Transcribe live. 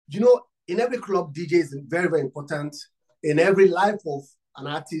in every club, DJ is very, very important. In every life of an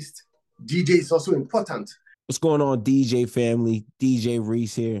artist, DJ is also important. What's going on, DJ family? DJ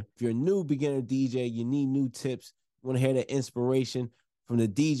Reese here. If you're a new beginner DJ, you need new tips, you want to hear that inspiration from the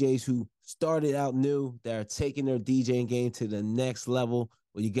DJs who started out new, that are taking their DJing game to the next level,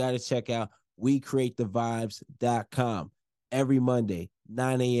 well, you got to check out WeCreateTheVibes.com. Every Monday,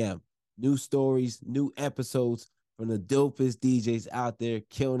 9 a.m. New stories, new episodes from the dopest DJs out there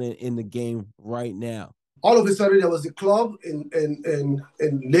killing it in the game right now. All of a sudden, there was a club in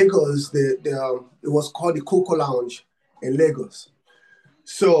Lagos. It was called the Coco Lounge in Lagos.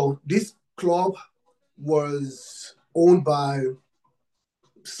 So this club was owned by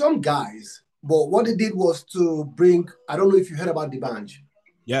some guys, but what they did was to bring, I don't know if you heard about D'banj.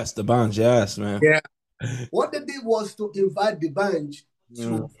 Yes, D'banj, yes, man. Yeah. What they did was to invite D'banj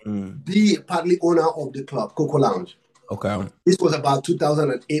to be partly owner of the club, Coco Lounge. Okay. This was about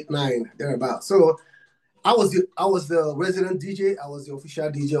 2008-9, thereabout. So I was the resident DJ. I was the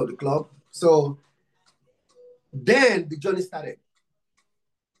official DJ of the club. So then the journey started.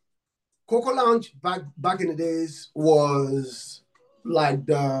 Coco Lounge back in the days was like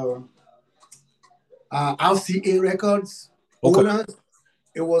the RCA Records owners.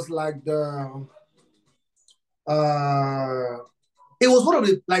 It was like the it was one of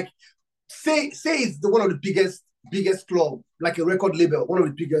the, like, say it's one of the biggest club, like a record label, one of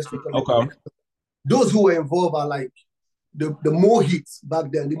the biggest record labels. Those who were involved are like the more hits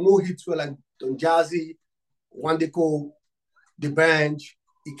back then. The more hits were like Don Jazzy, Wandeko, D'banj,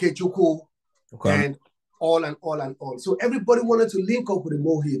 Ikechukwu, and all and all and all. So everybody wanted to link up with the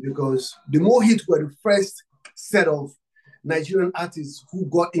Mohit because the Mohit were the first set of Nigerian artists who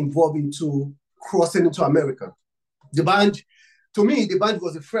got involved into crossing into America. D'banj, to me, D'banj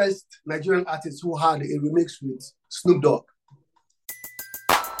was the first Nigerian artist who had a remix with Snoop Dogg.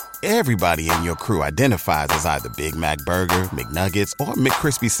 Everybody in your crew identifies as either Big Mac Burger, McNuggets, or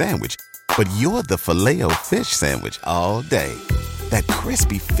McCrispy Sandwich. But you're the Filet-O-Fish Sandwich all day. That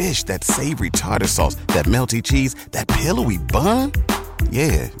crispy fish, that savory tartar sauce, that melty cheese, that pillowy bun.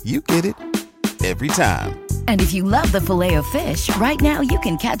 Yeah, you get it. Every time. And if you love the Filet-O-Fish, right now you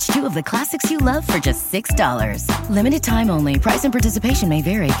can catch two of the classics you love for just $6. Limited time only. Price and participation may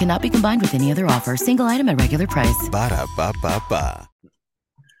vary. Cannot be combined with any other offer. Single item at regular price. Ba-da-ba-ba-ba.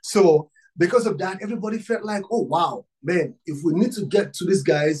 So because of that, everybody felt like, oh, wow, man, if we need to get to these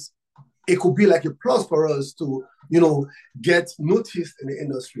guys, it could be like a plus for us to, get noticed in the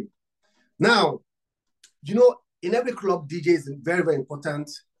industry. Now, in every club, DJ is very, very important.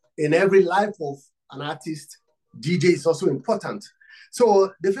 In every life of an artist, DJ is also important.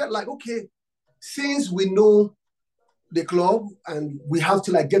 So they felt like, okay, since we know the club and we have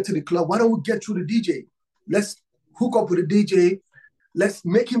to get to the club, why don't we get through the DJ? Let's hook up with the DJ. Let's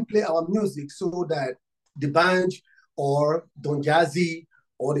make him play our music so that D'banj or Don Jazzy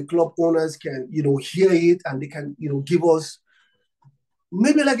or the club owners can, hear it and they can, give us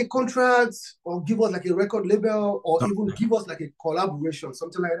maybe like a contract or give us like a record label or even give us like a collaboration,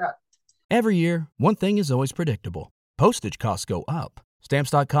 something like that. Every year, one thing is always predictable. Postage costs go up.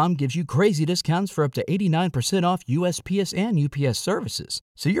 Stamps.com gives you crazy discounts for up to 89% off USPS and UPS services,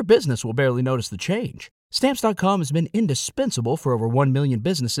 so your business will barely notice the change. Stamps.com has been indispensable for over 1 million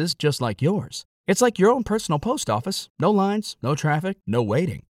businesses just like yours. It's like your own personal post office. No lines, no traffic, no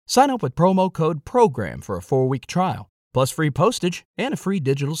waiting. Sign up with promo code PROGRAM for a 4-week trial, plus free postage and a free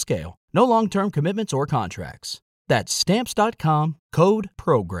digital scale. No long-term commitments or contracts. That's Stamps.com, code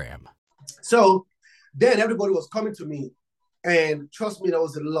PROGRAM. So then everybody was coming to me, and trust me, there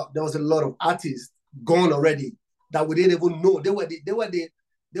was a lot of artists gone already that we didn't even know. They were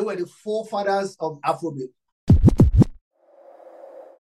the forefathers of Afrobeat.